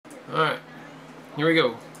Alright, here we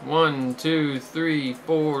go. 1, 2, 3,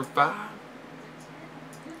 4, 5.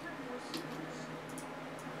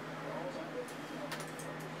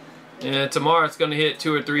 Yeah, tomorrow it's going to hit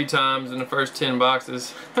 2 or 3 times in the first 10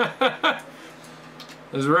 boxes.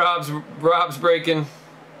 As Rob's breaking.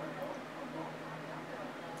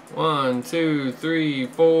 1, 2, 3,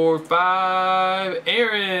 4, 5.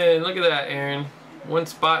 Aaron! Look at that, Aaron. One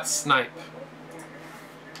spot snipe.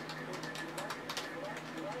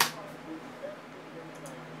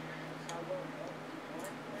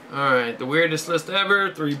 Alright, the weirdest list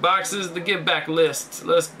ever. 3 boxes, the give back list.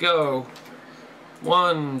 Let's go.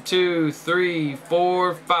 1, 2, 3,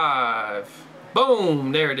 4, 5.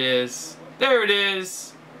 Boom! There it is. There it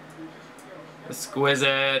is.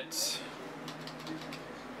 Exquisite.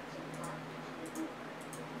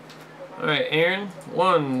 Alright, Aaron.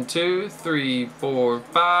 1, 2, 3, 4,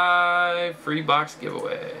 5. Free box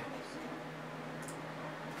giveaway.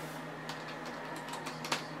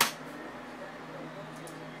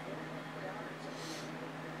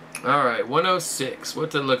 Alright, 106.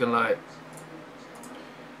 What's it looking like?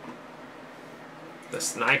 The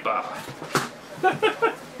sniper.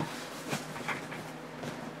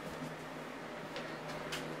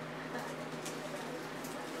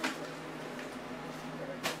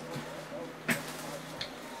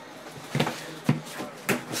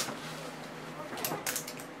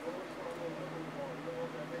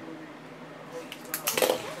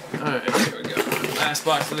 Alright, here we go. Last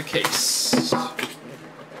box of the case.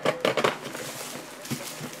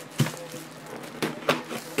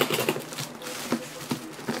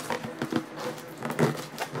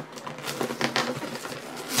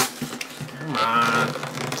 Come on.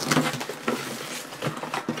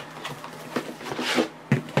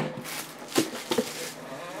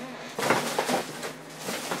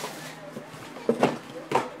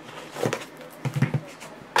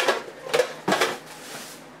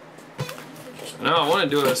 No, I want to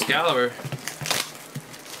do an Excalibur.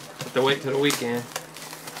 Have to wait till the weekend.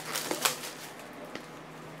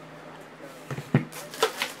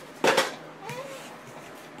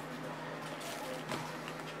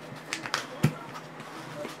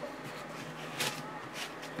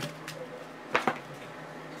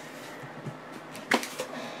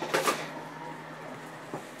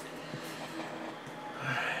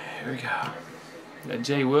 Here we go. Got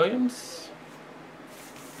Jay Williams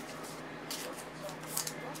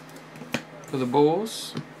for the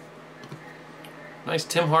Bulls. Nice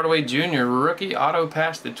Tim Hardaway Jr. rookie auto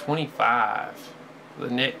pass to 25 for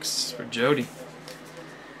the Knicks for Jody.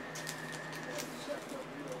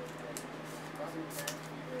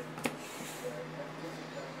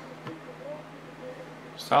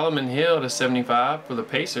 Solomon Hill to 75 for the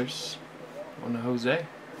Pacers on the Jose.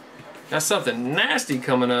 Got something nasty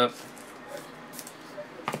coming up.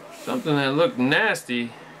 Something that looked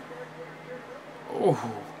nasty.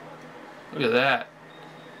 Oh, look at that.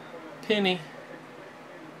 Penny.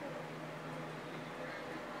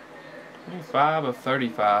 25 of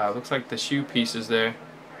 35. Looks like the shoe pieces there.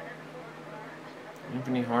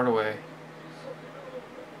 Anthony Hardaway.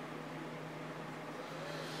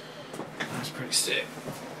 That's pretty sick.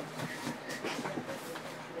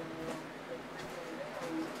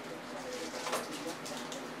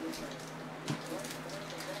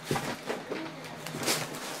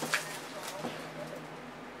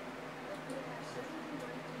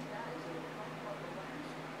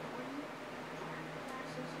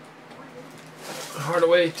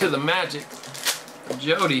 Hardaway to the Magic.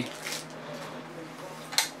 Jody.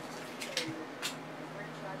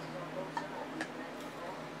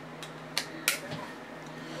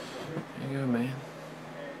 There you go, man.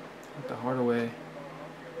 With the Hardaway.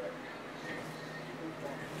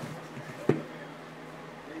 Got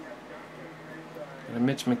a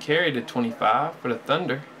Mitch McCary to 25 for the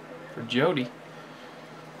Thunder for Jody.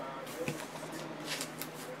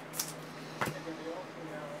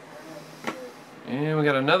 And we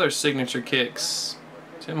got another signature kicks.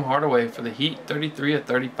 Tim Hardaway for the Heat, 33 of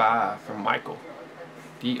 35 from Michael.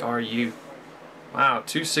 DRU. Wow,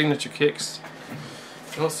 2 signature kicks.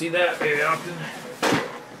 Don't see that very often.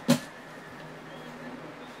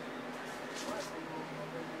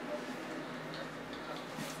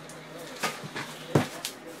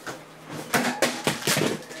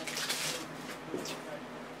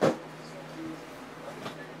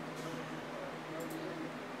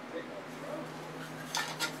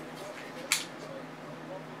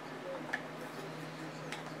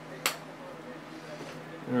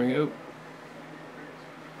 There we go.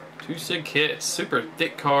 2 sig hits. Super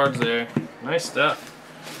thick cards there. Nice stuff.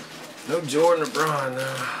 No Jordan or Bron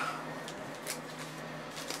though.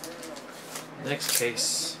 Next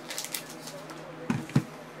case.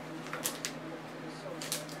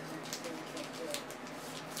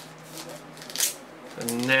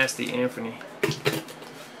 A nasty Anthony.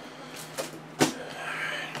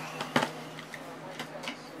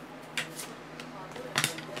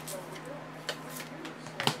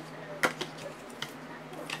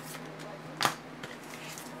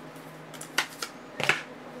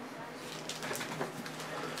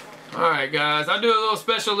 Alright guys, I'll do a little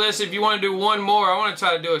special list. If you want to do one more, I want to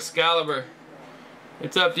try to do Excalibur.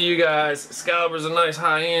 It's up to you guys. Excalibur's a nice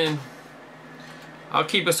high end. I'll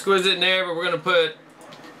keep Exqusite in there, but we're going to put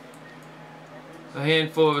a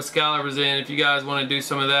handful of Excaliburs in if you guys want to do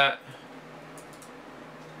some of that.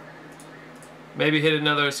 Maybe hit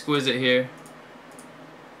another Exqusite here.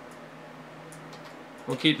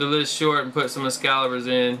 We'll keep the list short and put some Excaliburs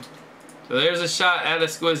in. So there's a shot at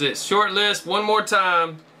Exqusite. Short list one more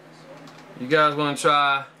time. You guys want to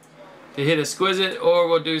try to hit Exqusite, or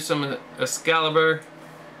we'll do some Excalibur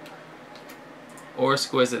or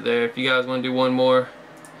Exqusite there if you guys want to do one more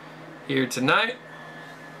here tonight.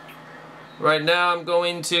 Right now I'm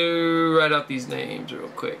going to write out these names real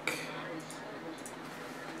quick.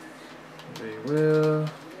 Very well.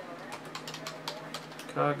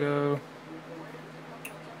 Chicago.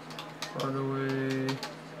 Hardaway.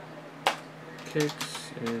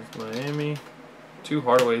 Kicks is Miami. 2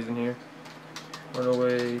 Hardaways in here.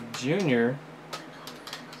 Hardaway Jr.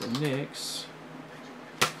 The Knicks.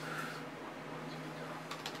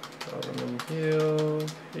 Solomon Hill,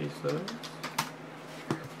 Pacers.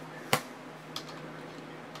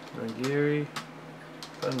 Gary,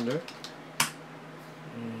 Thunder.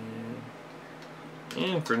 And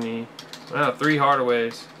Anthony. Wow, 3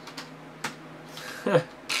 Hardaways.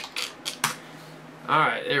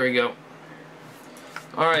 Alright, there we go.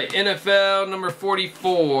 Alright, NFL number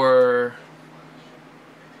 44.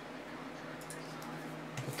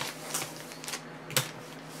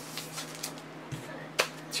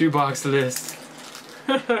 Two-box list.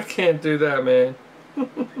 I can't do that, man.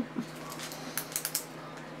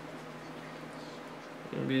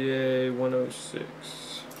 NBA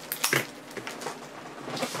 106. Alright.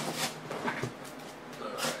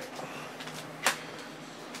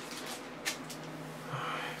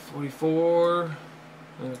 44.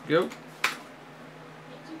 Let's go.